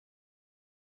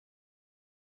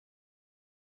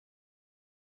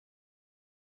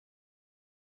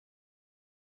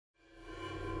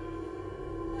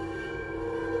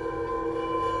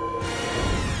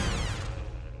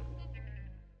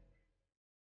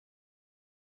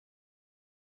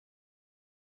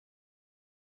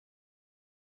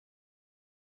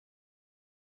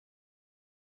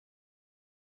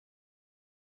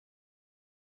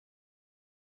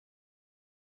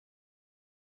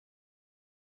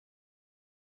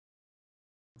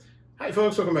Hi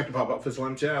folks, welcome back to Pop-Up Fizzle.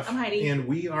 I'm Jeff. I'm Heidi. And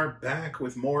we are back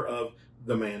with more of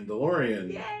The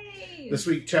Mandalorian. Yay! This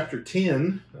week, Chapter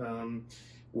 10,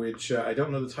 which I don't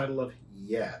know the title of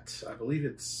yet. I believe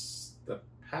it's The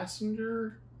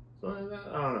Passenger? Something like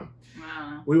that? I don't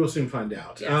know. We will soon find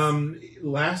out. Yes.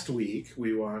 Last week,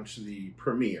 we watched the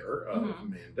premiere of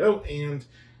Mando, and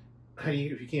Heidi,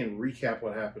 if you can, recap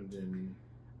what happened in...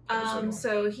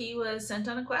 So he was sent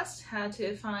on a quest, had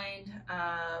to find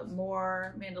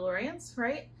more Mandalorians,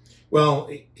 right? Well,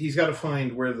 he's got to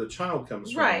find where the child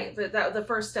comes from. Right, but the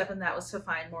first step in that was to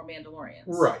find more Mandalorians.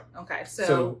 Right. Okay,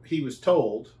 so he was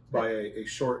told by a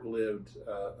short-lived,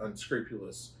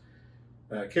 unscrupulous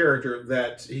character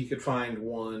that he could find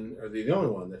one, or the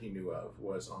only one that he knew of,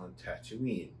 was on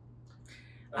Tatooine.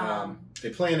 A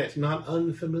planet not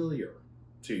unfamiliar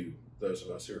to those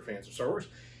of us who are fans of Star Wars.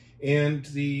 And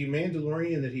the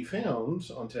Mandalorian that he found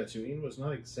on Tatooine was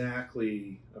not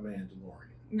exactly a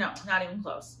Mandalorian. No, not even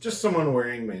close. Just someone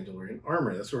wearing Mandalorian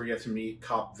armor. That's where we get to meet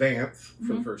Cobb Vanth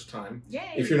for the first time.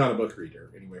 Yay! If you're not a book reader,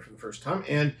 anyway, for the first time.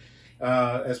 And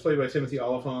as played by Timothy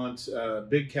Oliphant,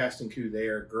 big casting coup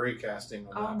there. Great casting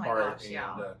on that part. Gosh,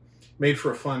 yeah. And made for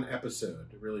a fun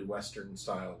episode, a really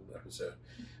Western-style episode.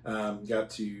 Got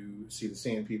to see the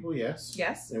Sand People, yes.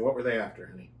 Yes. And what were they after,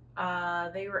 honey?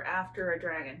 They were after a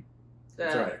dragon.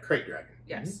 That's right, a crate dragon.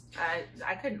 Yes.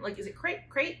 I couldn't, is it crate?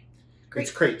 It's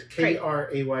crate. Krayt,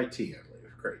 I believe.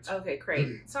 Crate. Okay,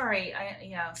 crate. Sorry.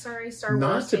 Sorry, Star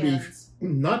Wars fans.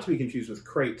 Not to be confused with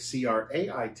Crate,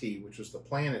 Crait, which was the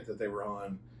planet that they were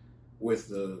on with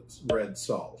the red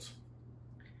salt.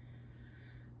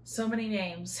 So many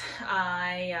names.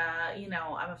 I'm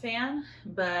a fan,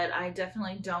 but I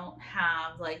definitely don't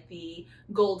have the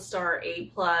Gold Star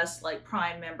A+,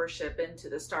 Prime membership into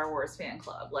the Star Wars fan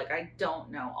club. I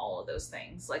don't know all of those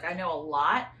things. I know a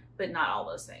lot, but not all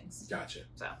those things. Gotcha.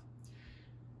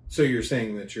 So you're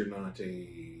saying that you're not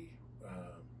a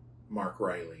Mark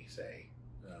Riley, say,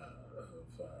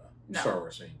 of no, Star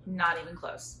Wars fan? Not even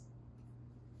close.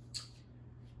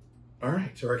 All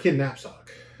right, so our kid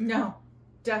Knapsack. No.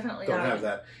 Definitely don't not. have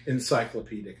that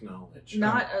encyclopedia knowledge.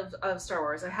 Not of Star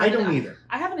Wars. I don't either.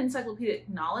 I have an encyclopedic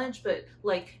knowledge, but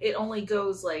it only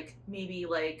goes maybe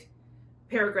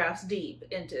paragraphs deep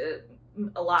into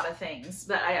a lot of things.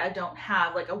 But I don't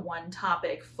have a one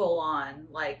topic full on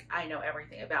I know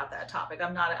everything about that topic.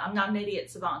 I'm not an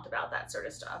idiot savant about that sort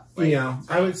of stuff.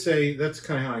 I would say that's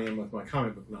kind of how I am with my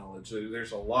comic book knowledge.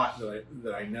 There's a lot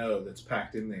that I know that's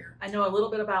packed in there. I know a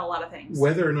little bit about a lot of things.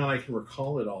 Whether or not I can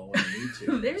recall it all when I need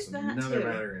to, there's that another too.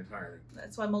 matter entirely.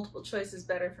 That's why multiple choice is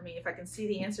better for me. If I can see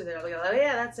the answer there, I'll go, oh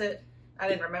yeah, that's it. I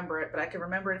didn't remember it, but I can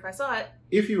remember it if I saw it.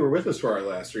 If you were with us for our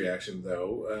last reaction,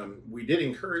 though, we did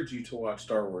encourage you to watch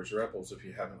Star Wars Rebels if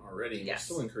you haven't already. And yes.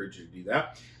 We still encourage you to do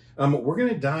that. We're going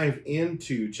to dive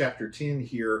into Chapter 10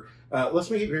 here.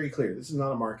 Let's make it very clear. This is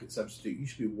not a market substitute. You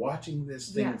should be watching this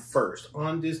thing first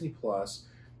on Disney Plus,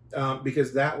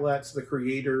 because that lets the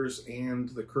creators and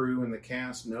the crew and the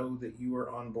cast know that you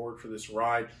are on board for this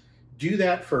ride. Do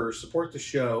that first, support the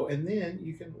show, and then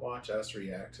you can watch us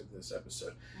react to this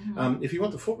episode. If you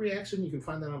want the full reaction, you can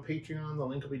find that on Patreon. The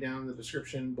link will be down in the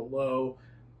description below.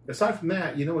 Aside from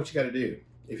that, you know what you got to do.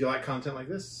 If you like content like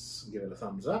this, give it a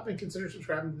thumbs up and consider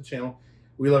subscribing to the channel.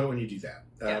 We love it when you do that.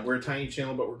 We're a tiny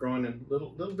channel, but we're growing in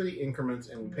little bitty increments,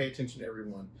 and we pay attention to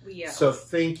everyone. So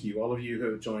thank you, all of you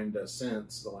who have joined us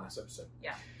since the last episode.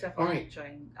 Yeah, definitely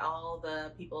join all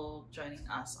the people joining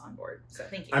us on board. So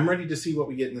thank you. I'm ready to see what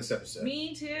we get in this episode.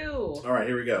 Me too. All right,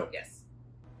 here we go. Yes.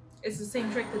 It's the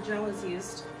same trick the Jawas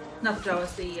used. Not the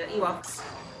Jawas, the Ewoks.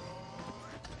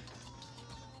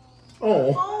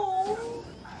 Oh.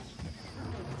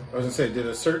 I was going to say, did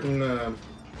a certain...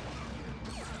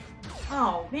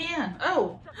 Oh, man.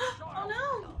 Oh. Oh,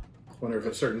 no. I wonder if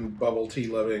a certain bubble tea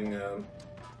loving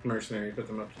mercenary put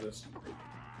them up to this.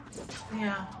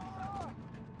 Yeah.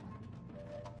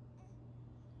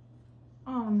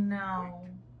 Oh, no.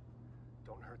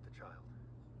 Don't hurt the child.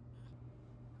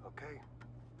 Okay.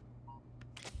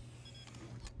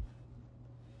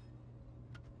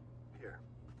 Here.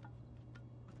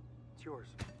 It's yours.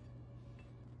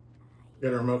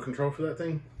 Got a remote control for that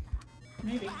thing?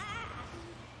 Maybe.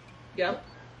 Yep.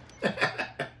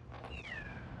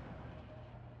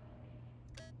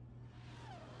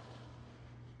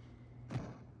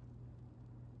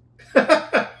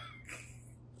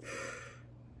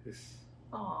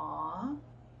 Aww.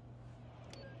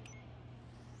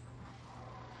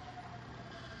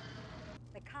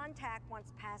 The contact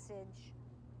wants passage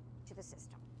to the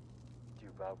system. Do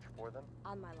you vouch for them?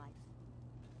 On my life.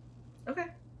 Okay.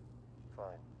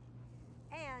 Fine.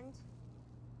 And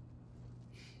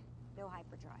no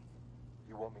hyperdrive.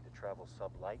 You want me to travel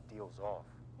sublight? Deal's off.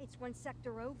 It's one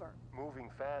sector over. Moving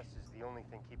fast is the only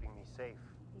thing keeping me safe.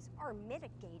 These are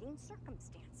mitigating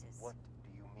circumstances. What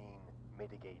do you mean,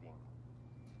 mitigating?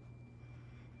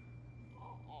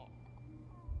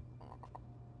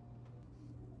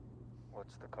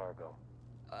 What's the cargo?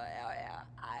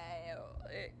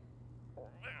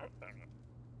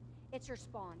 It's her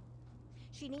spawn.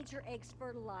 She needs her eggs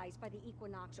fertilized by the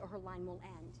equinox or her line will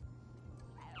end.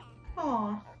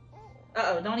 Aw.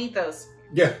 Uh-oh, don't eat those.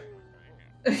 Yeah.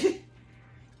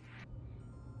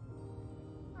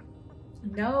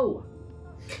 No.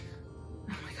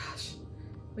 Oh my gosh.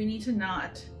 We need to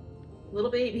not.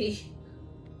 Little baby.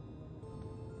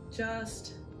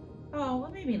 Just. Oh,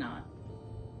 well, maybe not.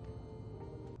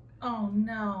 Oh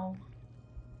no.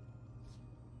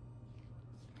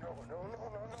 No.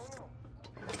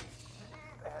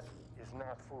 That is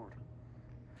not food.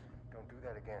 Don't do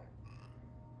that again.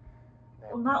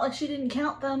 Well, not like she didn't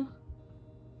count them.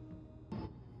 This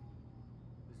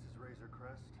is Razor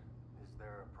Crest. Is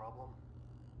there a problem?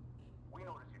 We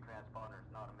notice your transponder's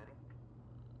not emitting.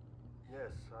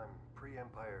 Yes, I'm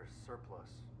pre-Empire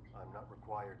surplus. I'm not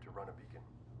required to run a beacon.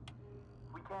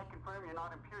 If we can't confirm you're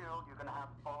not Imperial, you're gonna have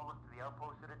to follow us to the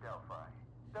outpost at Adelphi.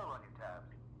 They'll run your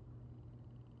tabs.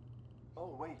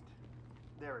 Oh, wait.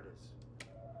 There it is.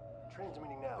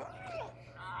 Transmitting now.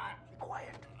 Be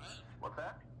quiet. What's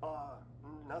that?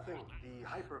 Nothing. The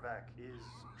hypervac is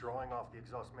drawing off the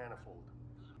exhaust manifold.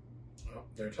 Well,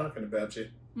 they're talking about you.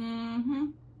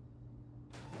 Mm-hmm.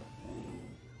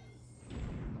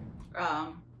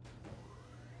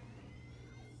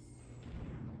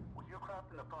 Was your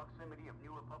craft in the proximity of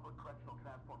New Republic Correctional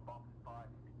Transport Box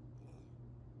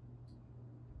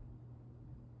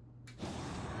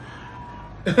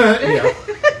 5?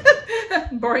 Yeah.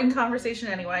 Boring conversation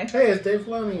anyway. Hey, it's Dave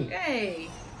Filoni. Hey.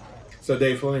 So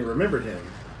Dave Filoni remembered him.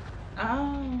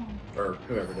 Oh. Or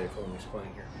whoever Dave Filoni's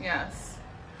playing here. Yes.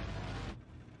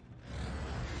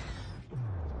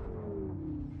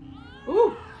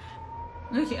 Ooh.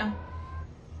 Look at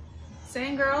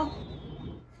Sand girl.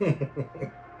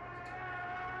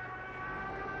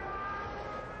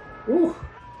 Ooh.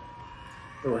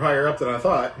 They were higher up than I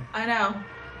thought. I know. Head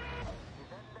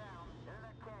down into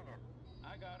that canyon.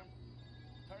 I got him.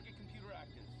 Target computer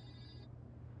active.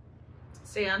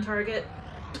 Stay on target.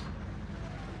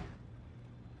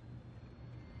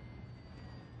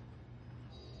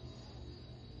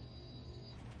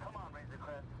 Come on, Razor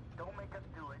Crest. Don't make us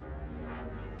do it.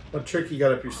 What trick you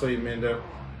got up your sleeve, Mando?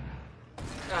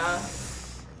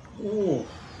 Ooh.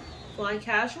 Fly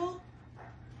casual?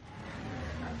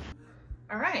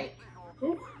 Alright.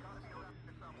 Ooh.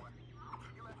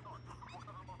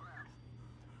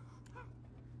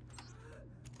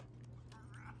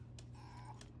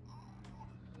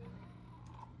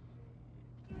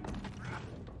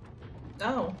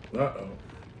 Oh. Uh-oh.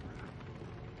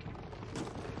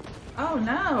 Oh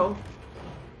no.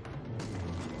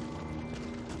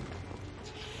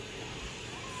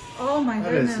 Oh my That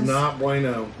goodness. is not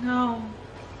bueno. No.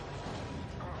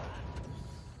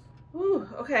 Ooh,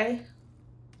 okay.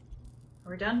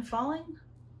 Are we done falling?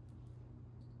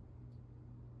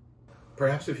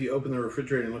 Perhaps if you open the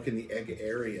refrigerator and look in the egg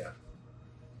area.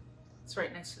 It's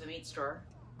right next to the meat store.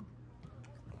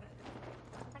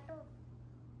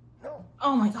 No,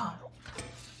 Oh my god.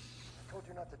 I told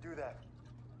you not to do that.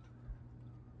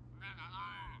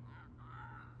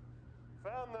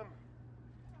 Found them.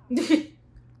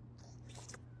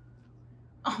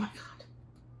 Oh my god.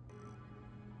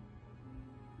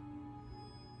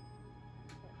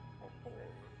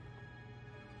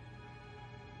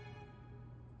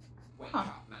 Wake Huh.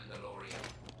 up, Mandalorian.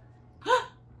 What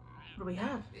do we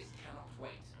have? This cannot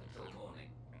wait until morning.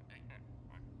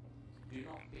 Do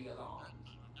not be alarmed.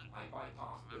 I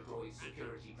bypassed the droid's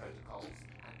security protocols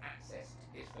and accessed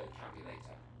its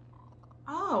vocabulator.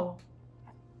 Oh.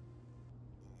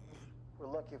 We're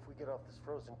lucky if we get off this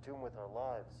frozen tomb with our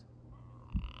lives.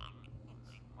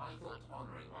 I thought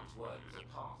honoring one's word was a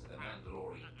part of the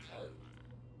Mandalorian code.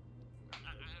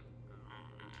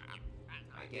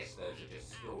 I guess those are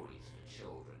just stories for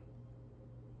children.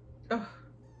 Oh.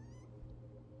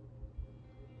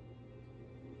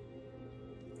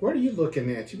 What are you looking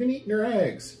at? You've been eating your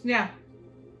eggs. Yeah.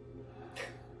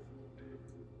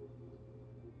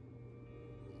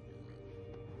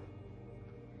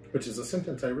 Which is a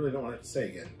sentence I really don't want to have to say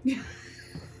again.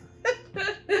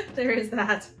 There is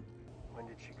that. When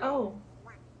did she go? Oh.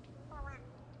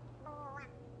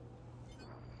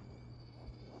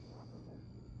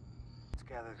 Let's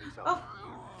gather these up. Oh.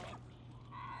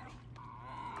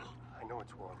 I know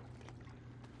it's warm.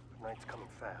 But night's coming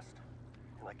fast,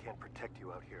 and I can't protect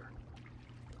you out here.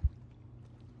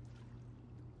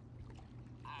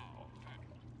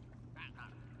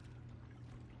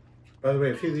 By the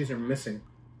way, a few of these are missing.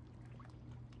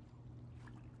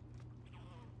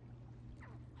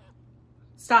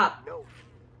 Stop. No.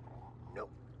 No.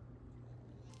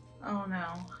 Oh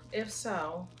no. If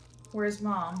so, where's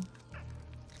Mom?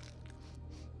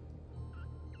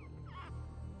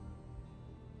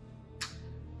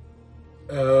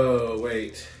 Oh,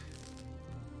 wait.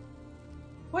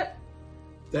 What?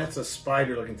 That's a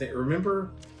spider-looking thing.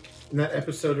 Remember in that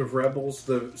episode of Rebels,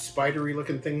 the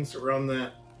spidery-looking things that were on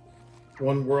that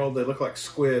one world? They look like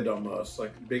squid almost,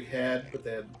 like a big head, but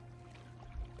they had...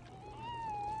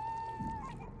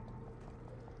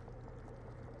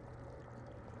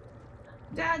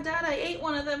 Dad, I ate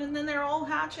one of them and then they're all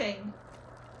hatching.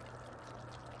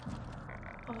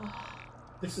 Oh.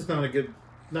 This is not a good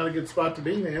spot to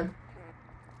be, man.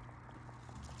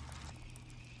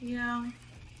 Yeah.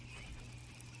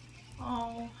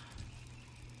 Oh.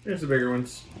 Here's the bigger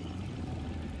ones.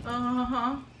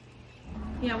 Uh-huh.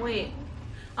 Yeah, wait.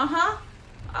 Uh-huh.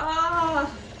 Go,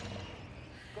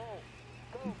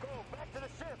 back to the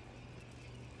ship.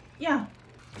 Yeah.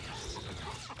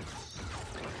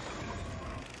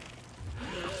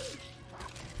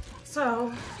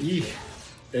 So, Eek.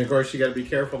 And of course, you got to be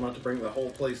careful not to bring the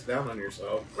whole place down on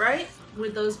yourself. right?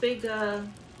 With those big,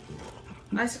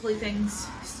 icicle things.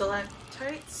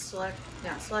 Stalactites?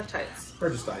 Yeah, stalactites. Or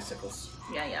just icicles.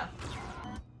 Yeah.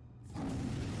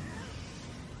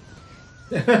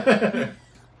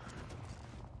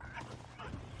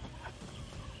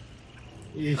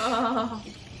 Eek.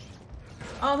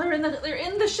 Oh, they're in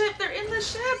the ship. They're in the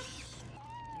ship.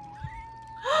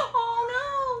 Oh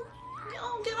no!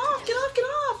 Oh, get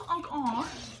off! Oh, aw.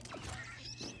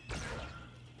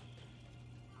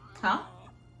 Huh?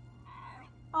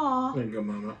 Aw. There you go,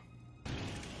 Mama.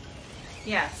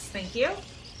 Yes, thank you.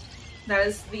 That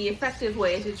is the effective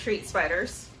way to treat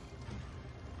spiders.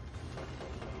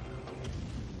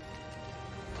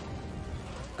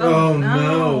 Oh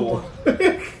no!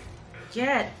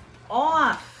 Get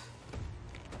off!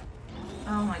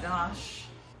 Oh my gosh.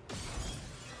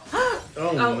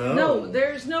 Oh no. No,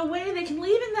 there's no way they can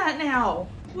leave in that now.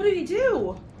 What did he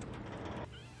do?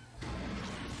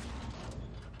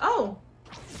 Oh.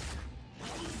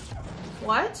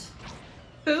 What?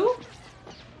 Who?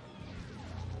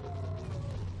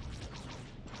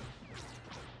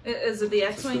 Is it the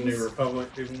It's the X-Wings? New Republic,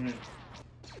 isn't it?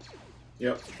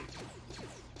 Yep.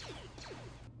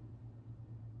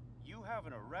 You have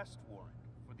an arrest warrant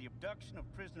for the abduction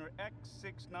of prisoner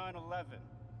X6911.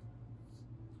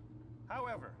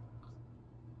 However,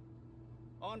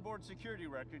 onboard security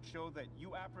records show that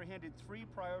you apprehended 3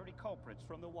 priority culprits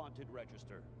from the wanted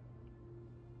register.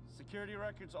 Security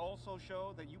records also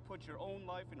show that you put your own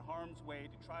life in harm's way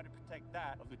to try to protect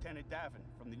that of Lieutenant Davin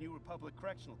from the New Republic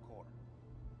Correctional Corps.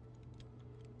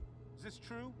 Is this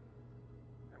true?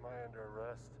 Am I under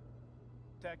arrest?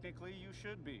 Technically, you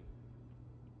should be.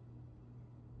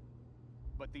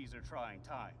 But these are trying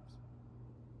times.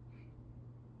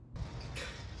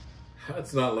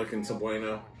 That's not looking so bueno.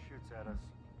 Someone shoots at us,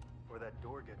 or that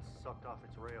door gets sucked off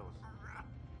its rails.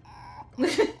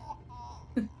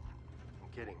 I'm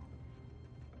kidding.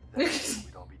 Then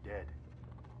we'd all be dead.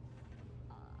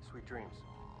 Sweet dreams.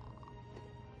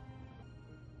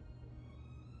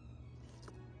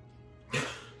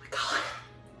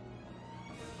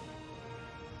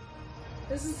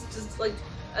 This is just like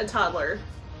a toddler.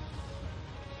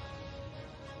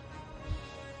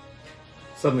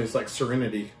 Suddenly it's like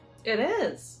Serenity. It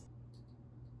is.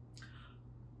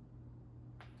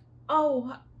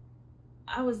 Oh,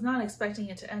 I was not expecting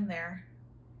it to end there.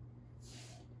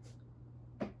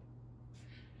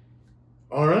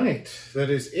 All right, that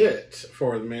is it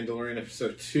for The Mandalorian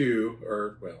episode 2,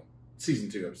 or, well, season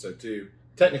 2, episode 2.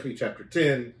 Technically chapter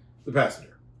 10, The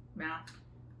Passenger. Yeah.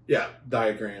 Yeah,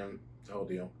 diagram, the whole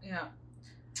deal. Yeah.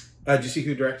 Did you see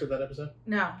who directed that episode?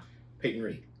 No. Peyton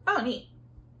Reed. Oh, neat.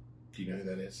 Do you know who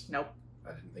that is? Nope.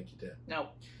 I didn't think you did.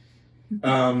 Nope.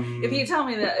 Um, If you tell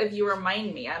me that, if you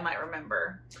remind me, I might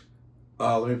remember.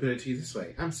 let me put it to you this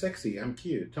way. I'm sexy, I'm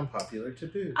cute, I'm popular to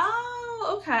boot.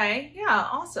 Oh, okay. Yeah,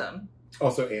 awesome.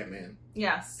 Also Ant-Man.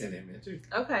 Yes. And Ant-Man too.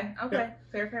 Okay, okay.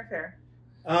 Yeah. Fair.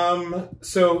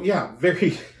 So yeah,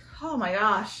 very... Oh my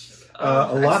gosh.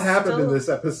 a lot happened in this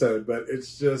episode, but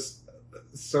it's just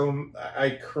so...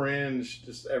 I cringe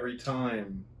just every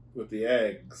time with the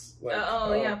eggs. Like,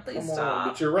 yeah, please come on. stop.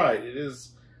 But you're right, it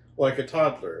is like a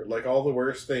toddler. Like all the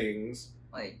worst things.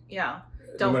 Like, yeah.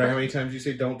 No matter how many times you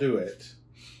say don't do it.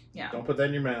 Yeah. Don't put that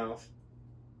in your mouth.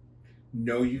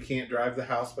 No, you can't drive the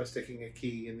house by sticking a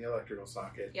key in the electrical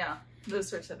socket. Yeah, those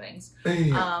sorts of things.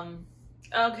 Yeah.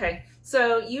 Okay,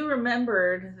 so you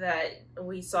remembered that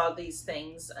we saw these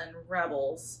things in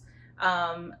Rebels.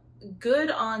 Good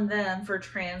on them for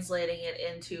translating it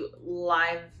into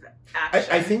live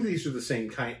action. I think these are the same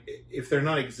kind. If they're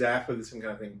not exactly the same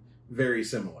kind of thing, very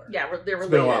similar. Yeah, they're related. It's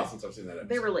been a while since I've seen that episode.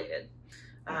 They're related,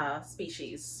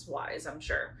 species wise, I'm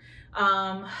sure.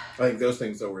 I think those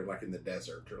things though were like in the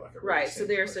desert or like a right. So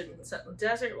there's some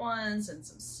desert ones and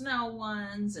some snow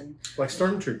ones and like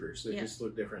stormtroopers. They just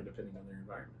look different depending on their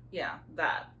environment. Yeah,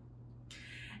 that.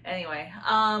 Anyway,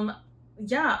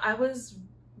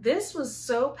 this was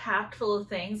so packed full of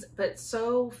things, but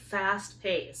so fast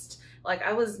paced. Like,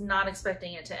 I was not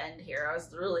expecting it to end here. I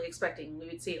was really expecting we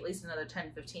would see at least another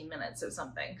 10, 15 minutes of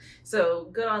something. So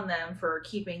good on them for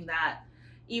keeping that,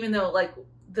 even though like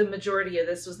the majority of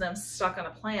this was them stuck on a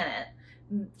planet,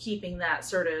 keeping that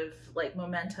sort of like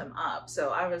momentum up. So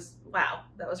wow,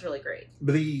 that was really great.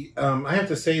 But I have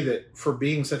to say that for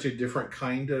being such a different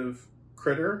kind of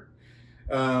critter,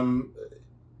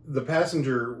 the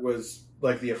passenger was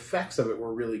like, the effects of it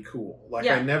were really cool. Like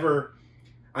I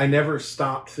never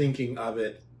stopped thinking of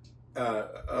it,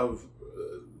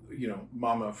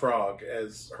 Mama Frog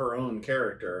as her own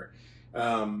character.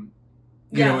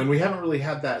 You know, and we haven't really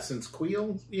had that since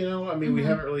Queel, you know? I mean, we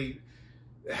haven't really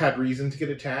had reason to get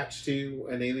attached to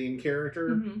an alien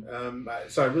character.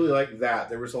 So I really like that.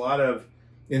 There was a lot of,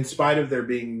 in spite of there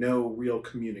being no real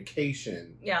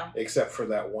communication, except for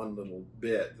that one little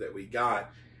bit that we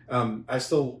got, I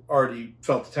still already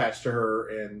felt attached to her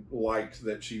and liked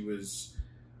that she was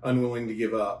unwilling to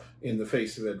give up in the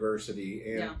face of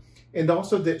adversity. And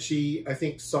also that she, I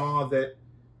think, saw that,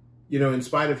 you know, in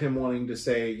spite of him wanting to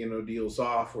say, you know, deals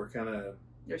off, we're kind of,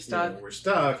 you're stuck. You know, we're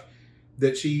stuck,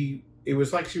 that it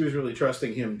was like she was really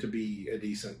trusting him to be a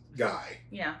decent guy.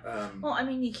 Yeah. Well, I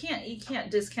mean, you can't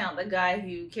discount the guy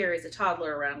who carries a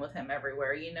toddler around with him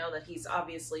everywhere. You know that he's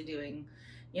obviously doing,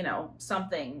 you know,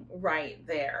 something right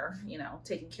there, you know,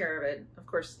 taking care of it. Of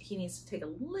course, he needs to take a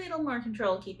little more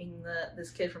control keeping this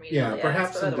kid from eating all the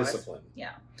perhaps eggs, some discipline.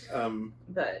 Yeah.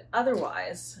 But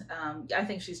otherwise, I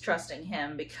think she's trusting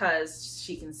him because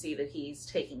she can see that he's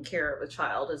taking care of a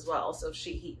child as well. So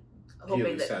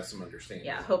hoping that has some understanding.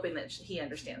 Yeah, hoping that he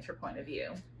understands her point of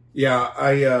view.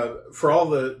 Yeah, for all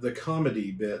the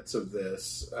comedy bits of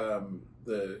this,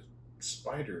 the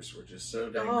spiders were just so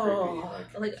dang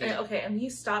creepy. Okay, and you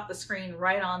stop the screen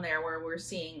right on there where we're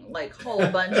seeing like whole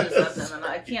bunches of them, and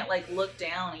I can't like look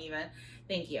down even.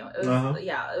 Thank you. It was,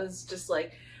 it was just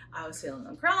like I was feeling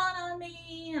them crawling on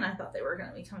me, and I thought they were going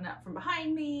to be coming out from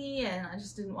behind me, and I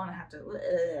just didn't want to have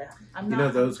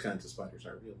to. Those kinds of spiders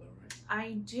aren't real, though, right?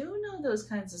 I do know those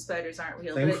kinds of spiders aren't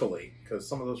real. Thankfully, because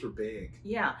some of those were big.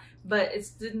 Yeah, but it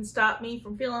didn't stop me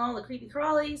from feeling all the creepy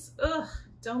crawlies. Ugh.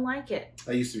 Don't like it.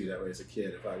 I used to be that way as a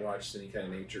kid. If I watched any kind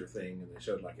of nature thing and they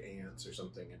showed like ants or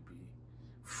something, I'd be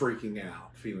freaking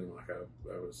out, feeling like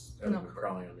I was having them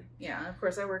crawling on me. Yeah, of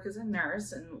course I work as a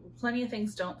nurse, and plenty of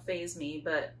things don't faze me,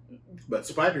 but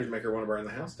spiders make her want to burn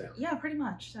the house down. Yeah, pretty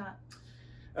much.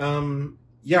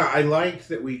 Yeah, I liked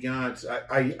that we got.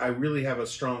 I really have a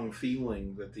strong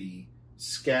feeling that the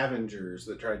scavengers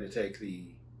that tried to take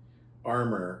the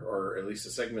armor, or at least a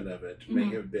segment of it, may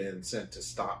have been sent to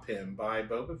stop him by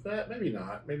Boba Fett. Maybe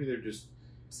not. Maybe they're just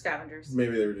scavengers.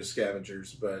 Maybe they were just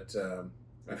scavengers, but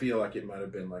I feel like it might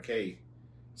have been like, hey,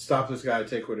 stop this guy,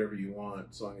 take whatever you want,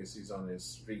 as long as he's on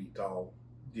his feet. I'll,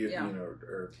 you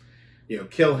know,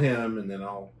 kill him, and then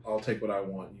I'll take what I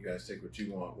want. You guys take what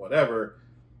you want, whatever.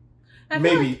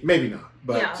 Maybe not.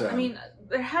 But I mean,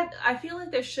 I feel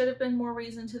like there should have been more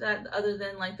reason to that, other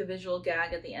than like the visual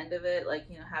gag at the end of it, like,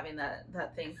 you know, having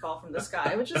that thing fall from the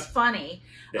sky, which is funny.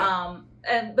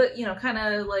 But you know, kind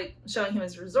of like showing him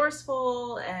as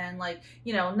resourceful, and like,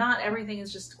 you know, not everything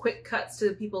is just quick cuts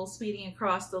to people speeding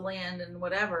across the land and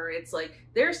whatever. It's like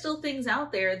there are still things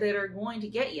out there that are going to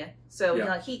get you. So you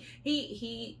know,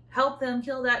 he helped them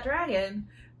kill that dragon,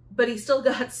 but he still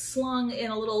got slung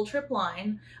in a little trip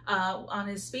line on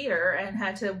his speeder and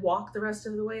had to walk the rest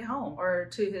of the way home, or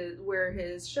to where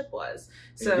his ship was.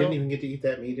 So he didn't even get to eat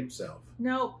that meat himself.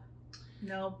 Nope.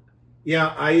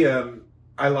 Yeah,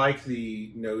 I like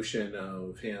the notion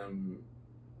of him,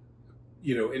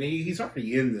 you know, and he's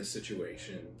already in this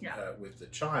situation with the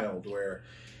child where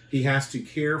he has to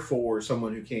care for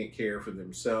someone who can't care for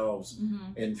themselves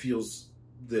and feels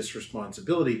this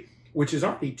responsibility, which has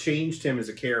already changed him as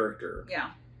a character.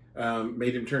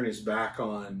 Made him turn his back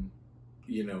on,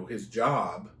 you know, his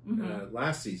job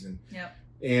last season.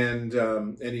 And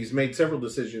he's made several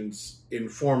decisions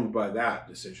informed by that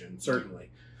decision,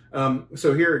 certainly.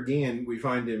 So here again, we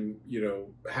find him, you know,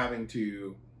 having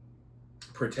to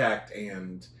protect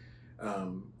and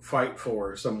fight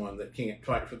for someone that can't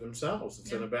fight for themselves.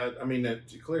 It's in a bad. I mean,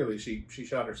 clearly she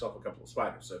shot herself a couple of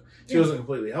spiders, so she wasn't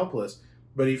completely helpless.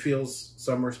 But he feels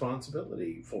some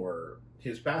responsibility for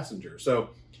his passenger. So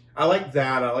I like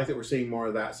that. I like that we're seeing more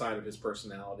of that side of his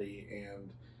personality, and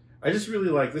I just really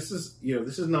like this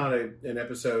is not an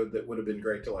episode that would have been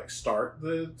great to like start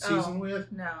the season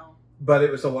with. No, but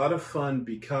it was a lot of fun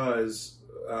because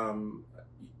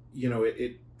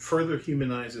it further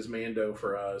humanizes Mando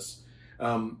for us.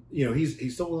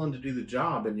 He's still willing to do the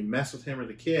job, and you mess with him or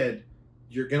the kid,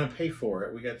 you're gonna pay for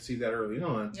it. We got to see that early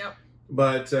on. Yep.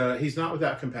 But he's not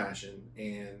without compassion,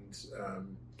 and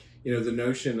the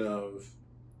notion of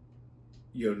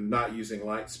not using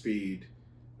light speed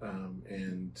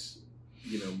and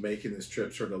making this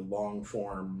trip sort of long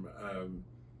form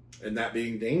and that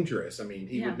being dangerous. I mean,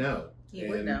 he would know. He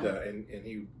would know. And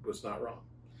he was not wrong.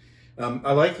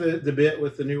 I like the bit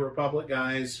with the New Republic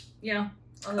guys. Yeah,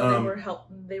 although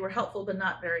they were helpful, but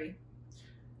not very.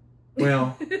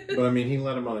 Well, but I mean, he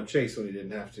led him on a chase when he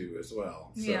didn't have to as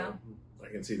well. So yeah. I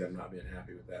can see them not being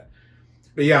happy with that.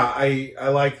 But yeah, I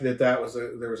like that there was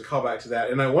a callback to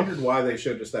that, and I wondered why they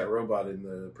showed us that robot in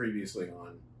the previously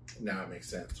on. Now it makes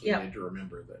sense. We need to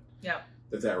remember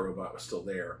that that robot was still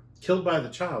there, killed by the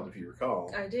child, if you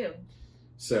recall. I do.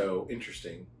 So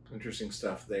interesting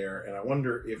stuff there, and I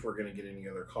wonder if we're going to get any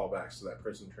other callbacks to that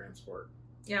prison transport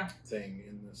thing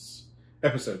in this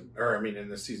episode, or I mean in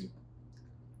this season.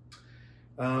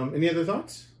 Any other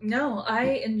thoughts? No,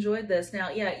 I enjoyed this. Now,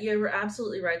 yeah, you were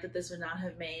absolutely right that this would not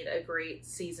have made a great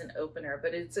season opener,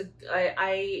 but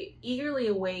I eagerly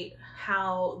await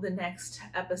how the next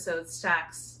episode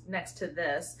stacks next to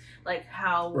this, like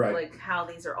how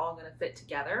these are all going to fit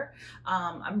together.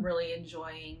 I'm really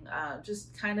enjoying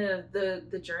just kind of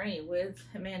the journey with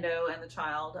Mando and the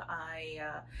child.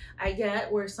 I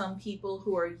get where some people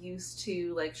who are used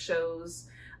to like shows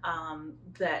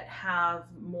that have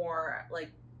more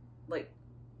like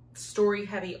story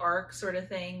heavy arc sort of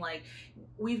thing. Like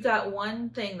we've got one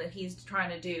thing that he's trying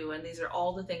to do, and these are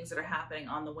all the things that are happening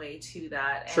on the way to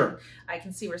that. And sure. I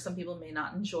can see where some people may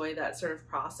not enjoy that sort of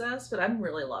process, but I'm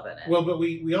really loving it. Well, but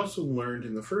we also learned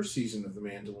in the first season of The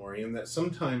Mandalorian that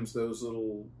sometimes those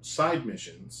little side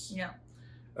missions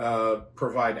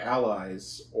provide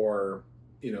allies or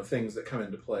things that come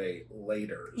into play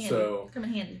later. Handy. So come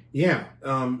in handy. Yeah.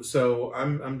 So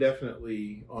I'm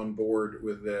definitely on board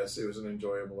with this. It was an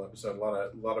enjoyable episode. A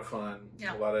lot of fun.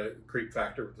 Yeah. A lot of creep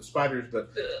factor with the spiders,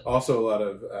 but also a lot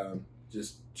of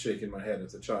just shaking my head at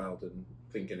the child and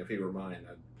thinking if he were mine,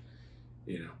 I'd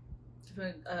Give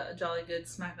him a jolly good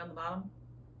smack on the bottom.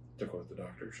 to quote the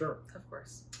doctor, sure. Of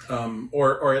course.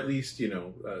 Or at least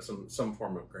some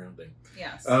form of grounding.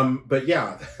 Yes. But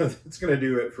yeah, that's going to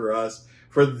do it for us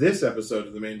for this episode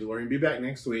of The Mandalorian. Be back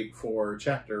next week for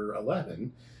Chapter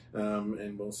 11,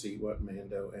 and we'll see what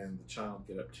Mando and the child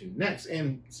get up to next,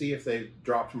 and see if they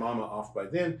dropped Mama off by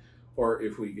then, or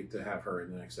if we get to have her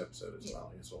in the next episode as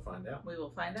well. I guess we'll find out. We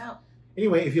will find out.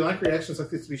 Anyway, if you like reactions like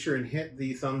this, be sure and hit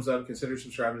the thumbs up. Consider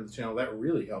subscribing to the channel. That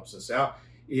really helps us out.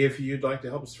 If you'd like to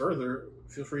help us further,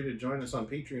 feel free to join us on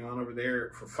Patreon over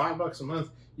there. For $5 a month,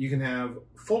 you can have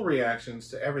full reactions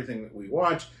to everything that we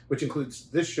watch, which includes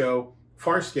this show,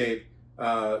 Farscape.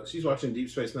 She's watching Deep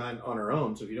Space Nine on her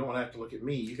own, so if you don't want to have to look at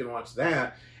me, you can watch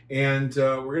that. And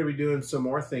we're going to be doing some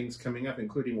more things coming up,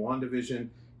 including WandaVision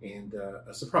and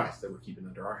a surprise that we're keeping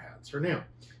under our hats for now.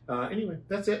 Anyway,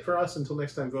 that's it for us. Until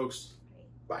next time, folks.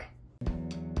 Bye.